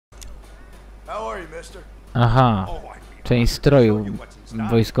Aha, część stroju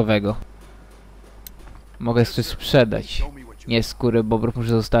wojskowego. Mogę coś sprzedać. Nie, skórę bobrów muszę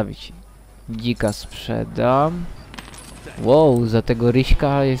zostawić. Dzika sprzedam. Wow, za tego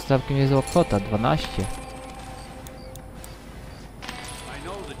ryśka jest całkiem niezła kwota, 12.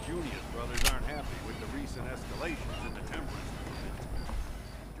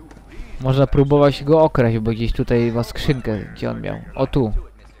 Można próbować go okraść, bo gdzieś tutaj ma skrzynkę, gdzie on miał. O tu.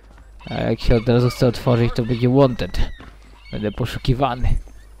 A jak się od razu chce otworzyć, to będzie wanted. Będę poszukiwany.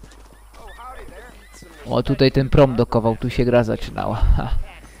 O, tutaj ten prom dokował, tu się gra zaczynała. Ha.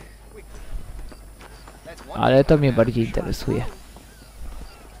 Ale to mnie bardziej interesuje.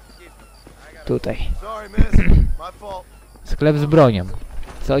 Tutaj. Sklep z bronią.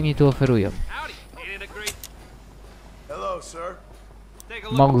 Co oni tu oferują?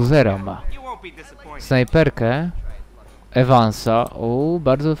 Mausera ma. Snajperkę. Evansa. O,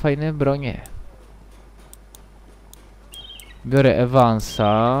 bardzo fajne bronie. Biorę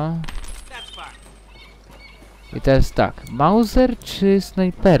Evansa. I teraz tak. Mauser czy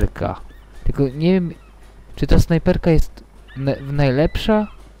snajperka? Tylko nie wiem, czy ta snajperka jest najlepsza?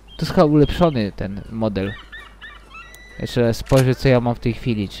 To jest chyba ulepszony ten model. Jeszcze spojrzę, co ja mam w tej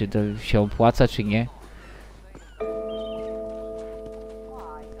chwili. Czy to się opłaca, czy nie.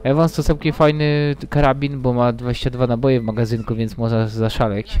 Evans to całkiem fajny karabin, bo ma 22 naboje w magazynku, więc można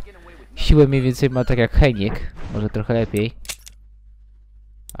zaszaleć. Siłę mniej więcej ma tak jak Heniek. Może trochę lepiej.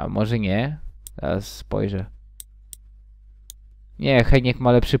 A może nie. Teraz spojrzę. Nie, Heniek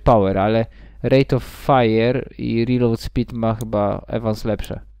ma lepszy power, ale rate of fire i reload speed ma chyba Evans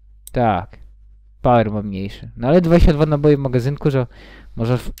lepsze. Tak. Power ma mniejszy. No ale 22 naboje w magazynku, że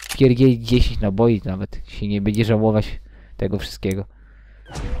może wpierdzielić 10 naboi nawet. Się nie będzie żałować tego wszystkiego.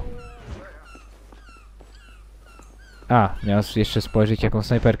 A, miałem jeszcze spojrzeć, jaką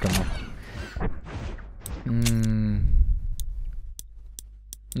snajperkę mam.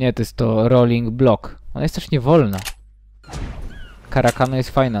 Nie, to jest to rolling block. Ona jest też niewolna. Karakana jest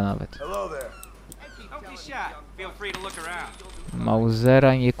fajna nawet.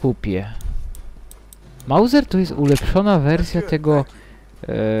 Mausera nie kupię. Mauser to jest ulepszona wersja tego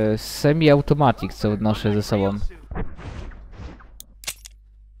semi-automatic, co noszę ze sobą.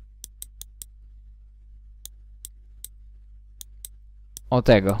 O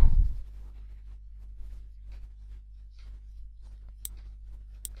tego.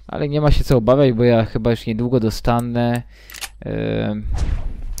 Ale nie ma się co obawiać, bo ja chyba już niedługo dostanę.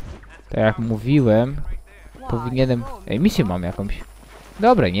 Tak jak mówiłem, powinienem... Ej, misję mam jakąś.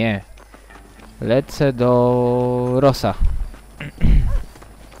 Dobra, nie. Lecę do Rossa.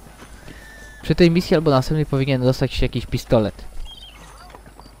 Przy tej misji albo następnej powinien dostać się jakiś pistolet.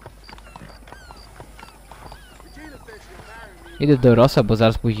 Idę do Rossa, bo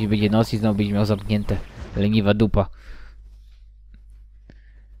zaraz później będzie noc i znowu będzie miał zamknięte. Leniwa dupa.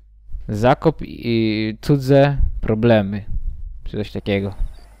 Zakop i cudze problemy. Czy coś takiego.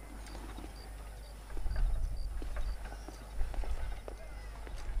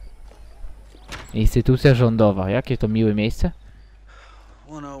 Instytucja rządowa. Jakie to miłe miejsce?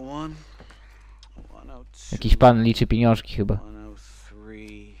 Jakiś pan liczy pieniążki chyba.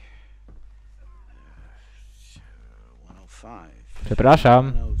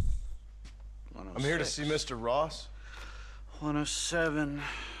 Przepraszam. I'm here to see Mr. Ross. 107,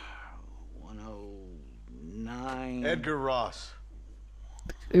 109. Edgar Ross.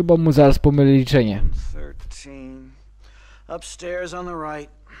 Chyba mu zaraz pomyli liczenie. 13. Upstairs on the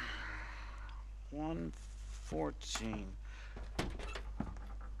right. 114.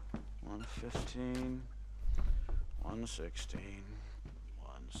 115. 116.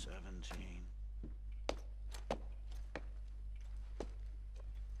 117.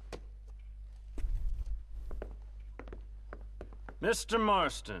 Mr.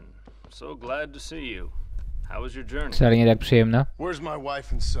 Marston, so glad to see you. How was your journey? Wcale nie tak przyjemna. Where's my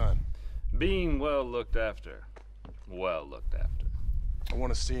wife and son? Being well looked after. Well looked after. I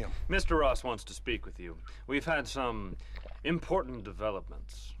want to see him. Mr. Ross wants to speak with you. We've had some important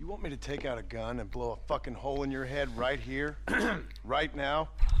developments. You want me to take out a gun and blow a fucking hole in your head right here? Right now?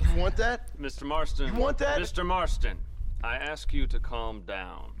 You want that? Mr. Marston. You want that? Mr. Marston, I ask you to calm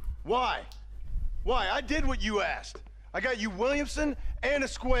down. Why? Why? I did what you asked. I got you Williamson and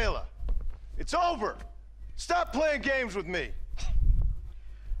Escuela. It's over. Stop playing games with me.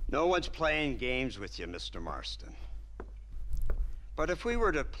 No one's playing games with you, Mr. Marston. But if we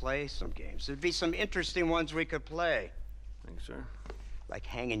were to play some games, there'd be some interesting ones we could play. Thanks, sir. Like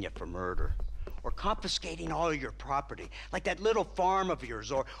hanging you for murder. Or confiscating all your property. Like that little farm of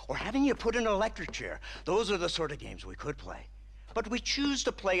yours. Or having you put in an electric chair. Those are the sort of games we could play. But we choose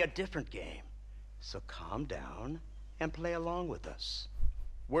to play a different game. So calm down and play along with us.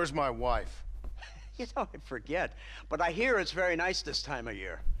 Where's my wife? You know, I forget, but I hear it's very nice this time of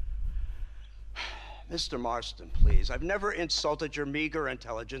year. Mr. Marston, please, I've never insulted your meager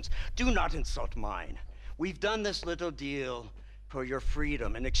intelligence. Do not insult mine. We've done this little deal for your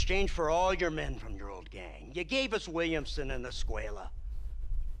freedom in exchange for all your men from your old gang. You gave us Williamson and Escuela.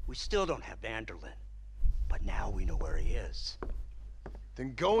 We still don't have Vanderlyn, but now we know where he is.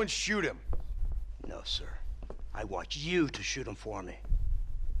 Then go and shoot him. No, sir. I want you to shoot him for me.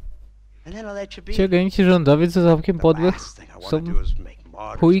 And then I'll let you be. Ci agenci rządowi co całkiem podłych są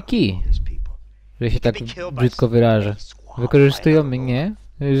chujki, że się tak brzydko wyrażę. Wykorzystują mnie,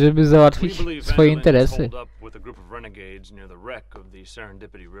 żeby załatwić swoje interesy.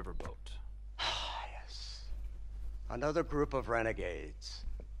 Yes. Another group of renegades.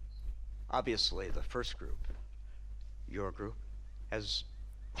 Obviously, the first group, your group, has,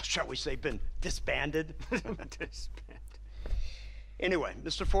 shall we say, been disbanded? Anyway,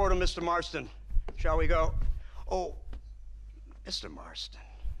 Mr. Ford and Mr. Marston, shall we go? Oh, Mr. Marston,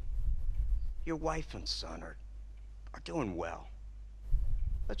 your wife and son are doing well.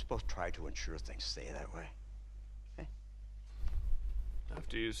 Let's both try to ensure things stay that way. Okay?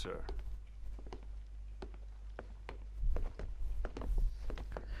 After you, sir.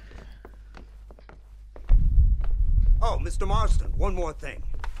 Oh, Mr. Marston, one more thing.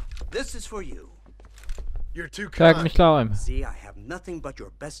 This is for you. You're too Tak kind. myślałem. See, I have nothing but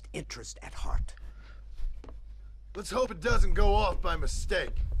your best interest at heart. Let's hope it doesn't go off by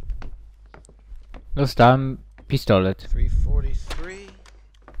mistake. Dostałem pistolet. 343.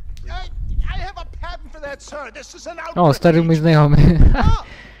 I have a patent for that, sir. This is an O, stary mój znajomy. Oh,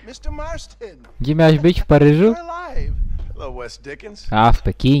 Mr. Marston. Gdzie miałeś być? W Paryżu? You're alive. Hello, Wes Dickens. A, w I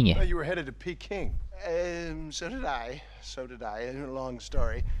Pekinie. thought you were headed to Peking. So did I. So did I. Long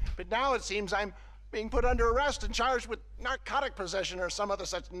story. But now it seems I'm being put under arrest and charged with narcotic possession or some other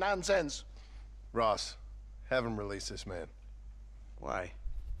such nonsense. Ross, have him release this man. Why?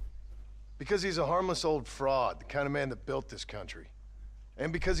 Because he's a harmless old fraud, the kind of man that built this country.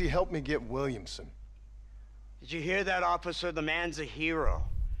 And because he helped me get Williamson. Did you hear that, officer? The man's a hero.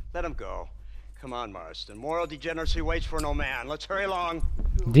 Let him go. Come on, Marston. Moral degeneracy waits for no man. Let's hurry along.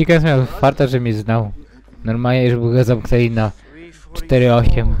 Dickens miał farta, że mnie znał. Normalnie, żeby go zamknęli na 4-8.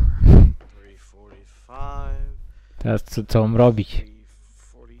 345. Teraz co mam robić?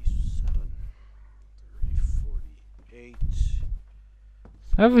 347. 348.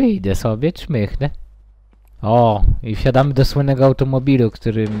 A wyjdę sobie, czmychnę. O, i wsiadamy do słynnego automobilu,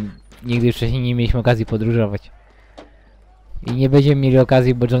 którym nigdy wcześniej nie mieliśmy okazji podróżować. I nie będziemy mieli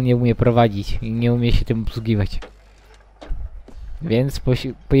okazji, bo John nie umie prowadzić i nie umie się tym obsługiwać. Więc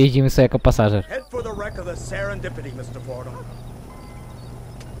pojeździmy sobie jako pasażer. Head for the wreck of the Serendipity, Mr. Fordham.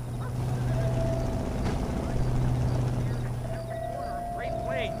 Great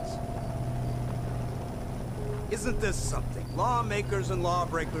Plains. Isn't this something? Lawmakers and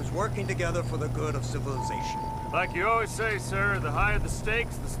lawbreakers working together for the good of civilization. Like you always say, sir, the higher the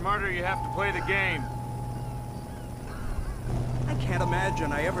stakes, the smarter you have to play the game. I can't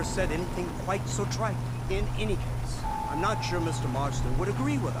imagine I ever said anything quite so trite. In any case, I'm not sure Mr. Marston would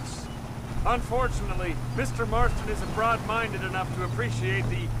agree with us. Unfortunately, Mr. Marston isn't broad-minded enough to appreciate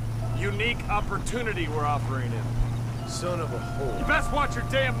the unique opportunity we're offering him. Son of a whore. You best watch your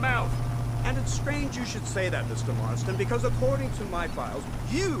damn mouth! And it's strange you should say that, Mr. Marston, because according to my files,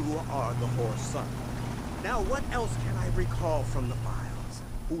 you are the whore's son. Now, what else can I recall from the files?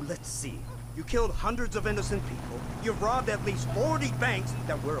 Oh, let's see. You killed hundreds of innocent people. You've robbed at least 40 banks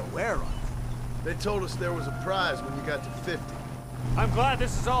that we're aware of. They told us there was a prize when you got to 50. I'm glad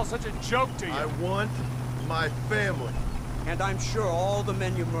this is all such a joke to you. I want my family. And I'm sure all the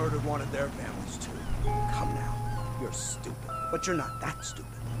men you murdered wanted their families too. Come now, you're stupid, but you're not that stupid.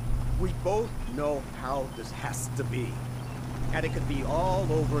 We both know how this has to be. And it could be all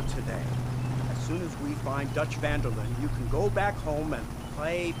over today. As soon as we find Dutch Vanderlyn, you can go back home and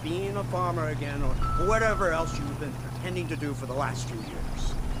play being a farmer again, or whatever else you've been pretending to do for the last few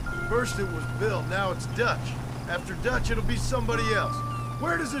years. First it was Bill, now it's Dutch. After Dutch, it'll be somebody else.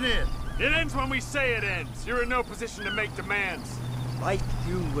 Where does it end? It ends when we say it ends. You're in no position to make demands. Like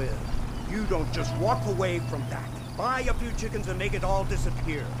you live. You don't just walk away from that. Buy a few chickens and make it all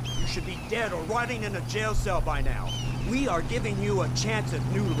disappear. You should be dead or rotting in a jail cell by now. We are giving you a chance at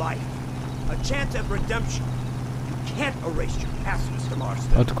new life. A chance at redemption. You can't erase your past, Mr.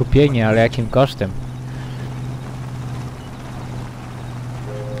 Marston. Odkupienie, ale jakim kosztem?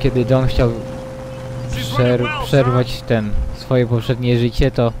 Kiedy John chciał przerwać swoje poprzednie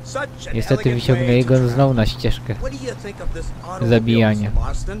życie, to niestety wyciągnęli go znowu na ścieżkę zabijania.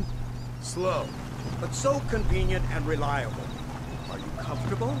 Slow. but so convenient and reliable. Are you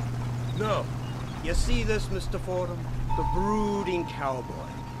comfortable? No. You see this, Mr. Fordham? The brooding cowboy.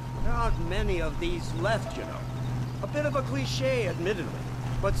 There aren't many of these left, you know. A bit of a cliche, admittedly,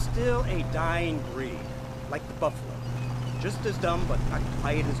 but still a dying breed, like the buffalo. Just as dumb, but not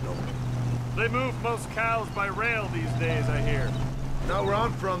quite as noble. They move most cows by rail these days, I hear. Not where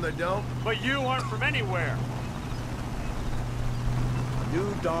I'm from, they don't. But you aren't from anywhere. A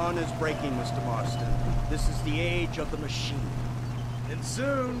new dawn is breaking, Mr. Marston. This is the age of the machine. And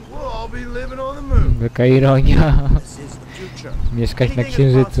soon, we'll all be living on the moon. Jaka ironia. This is the future. Mieszkać na Anything is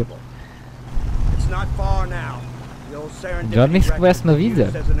księżycu. possible. It's not far now. The old Serendipity John jest record jasnowidzem.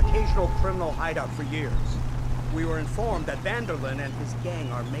 was used as an occasional criminal hideout for years. We were informed that Vanderlyn and his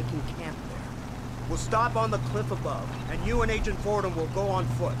gang are making camp there. We'll stop on the cliff above, and you and Agent Fordham will go on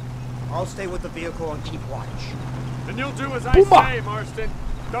foot. I'll stay with the vehicle and keep watch. And you'll do as I Puma. say, Marston.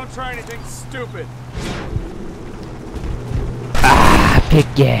 Don't try anything stupid.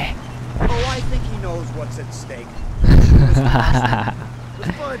 Pięknie. Oh, I think he knows what's at stake.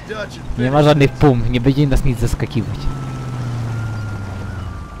 Let's find Dutch and Nie ma żadnych pum, nie będzie nas nic zaskakiwać.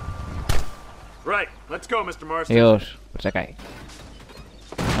 Right, let's go, Mr. Marston. Już, poczekaj.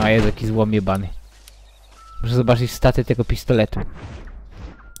 A jest jaki złomiebany. Muszę zobaczyć staty tego pistoletu.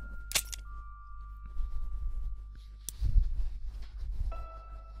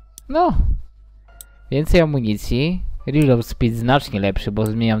 No. Więcej amunicji. Reload speed znacznie lepszy, bo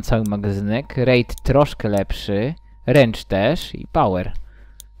zmieniam cały magazynek. Rate troszkę lepszy. Range też i power.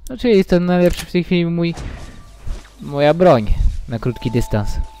 No czyli jest to najlepszy w tej chwili moja broń na krótki dystans.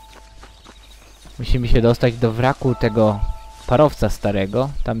 Musimy się dostać do wraku tego parowca starego.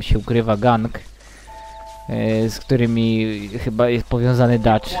 Tam się ukrywa gang, z którymi chyba jest powiązany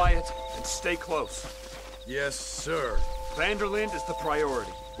Dutch. Quiet and stay close. Yes, sir. Vanderlyn is the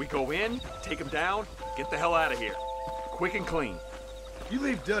priority. We go in, take him down, get the hell out of here. Quick and clean. You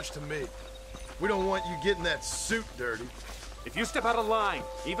leave Dutch to me. We don't want you getting that suit dirty. If you step out of line,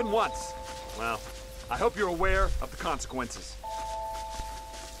 even once, well, I hope you're aware of the consequences.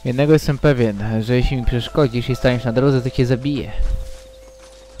 Jednego jestem pewien, że jeśli mi przeszkodzisz i staniesz na drodze, to cię zabiję.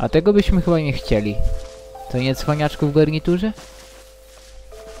 A tego byśmy chyba nie chcieli. To nie cwaniaczku w garniturze?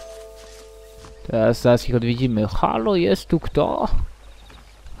 Zaraz ich odwiedzimy. Halo, jest tu kto?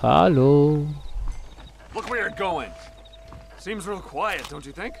 Halo. Look where you're going. Seems real quiet, don't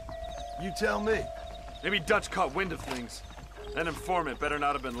you think? You tell me. Maybe Dutch caught wind of things. That informant better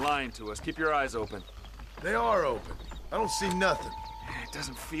not have been lying to us. Keep your eyes open. They are open. I don't see nothing. It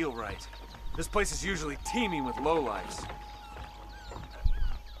doesn't feel right. This place is usually teeming with lowlifes.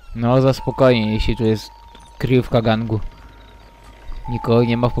 No, za spokojnie, jeśli tu jest kryjówka gangu. Nikogo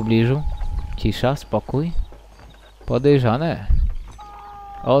nie ma w pobliżu. Cisza, spokój. Podejrzane.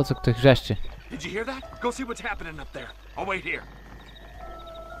 O, co ktoś wrzeszczy. Did you hear that? Go see what's happening up there. I'll wait here.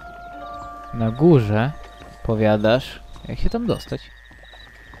 Na górze, powiadasz. Jak się tam dostać?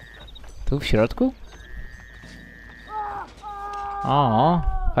 Tu w środku? O,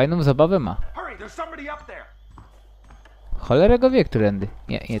 fajną zabawę ma. Hurry, there's somebody up there. Cholera go wie, którędy.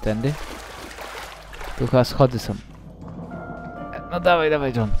 Nie, nie tędy. Tu chyba schody są. No dawaj,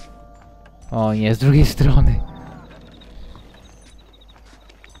 dawaj, John. O nie, z drugiej strony.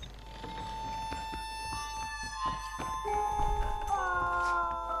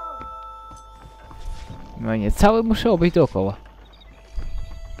 No nie, cały muszę obejść dookoła.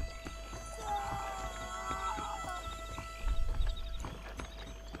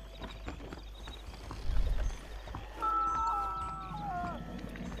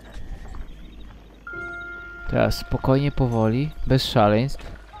 Teraz spokojnie, powoli, bez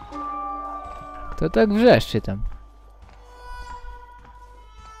szaleństw. To tak wrzeszczy tam.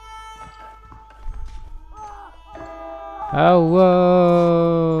 Ała!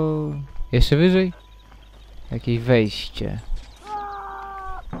 Jeszcze wyżej? Jakieś wejście.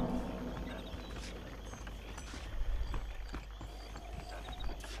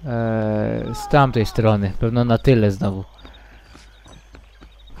 Z tamtej strony. Pewno na tyle znowu.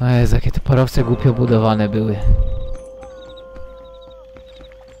 O Jezu, jakie te parowce głupio budowane były.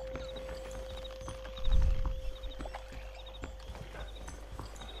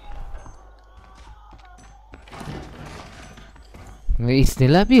 No istny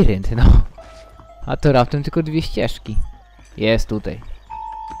labirynt, no. A to raptem tylko dwie ścieżki. Jest tutaj.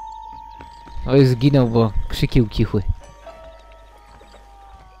 Oj, zginął, bo krzyki ucichły.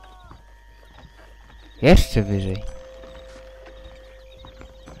 Jeszcze wyżej.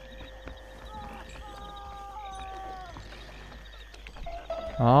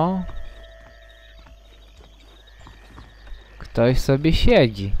 O. Ktoś sobie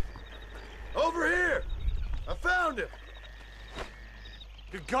siedzi. Over here.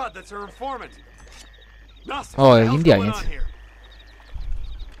 Good God, that's our informant. Nos, O, what the hell's Indianiec. going on here?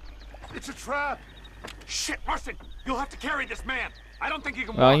 It's a trap. Shit, Marston, you'll have to carry this man. I don't think you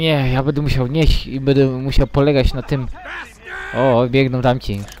can O walk. nie, ja będę musiał nieść i będę musiał polegać na tym. O, biegną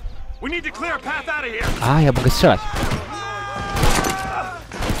tamci. We need to clear a path out of here. A, ja mogę strzelać.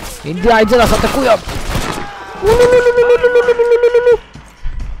 Indiańcy nas atakują!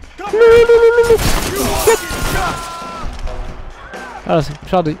 Teraz,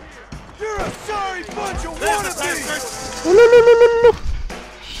 przoduj. You're a sorry bunch of wannabes!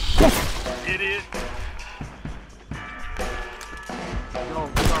 Idiot.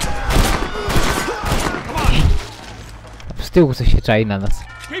 Z tyłu coś się czai na nas.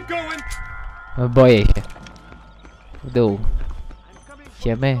 Keep going. Boję się. W dół.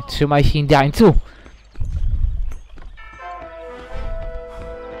 Idziemy, trzymaj się, Indiańcu!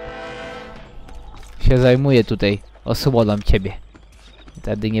 Się zajmuję tutaj osłoną ciebie.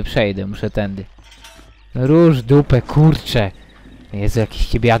 Tędy nie przejdę, muszę tędy. Róż dupę, kurcze! Jest jakiś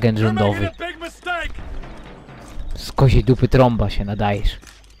ciebie agent You're rządowy. making a big mistake. Z koziej dupy trąba się nadajesz.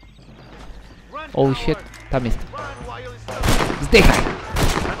 Oh shit, tam jest. Zdychaj!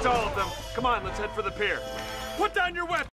 That's all of them. Come on, let's head for the pier. Put down your weapon.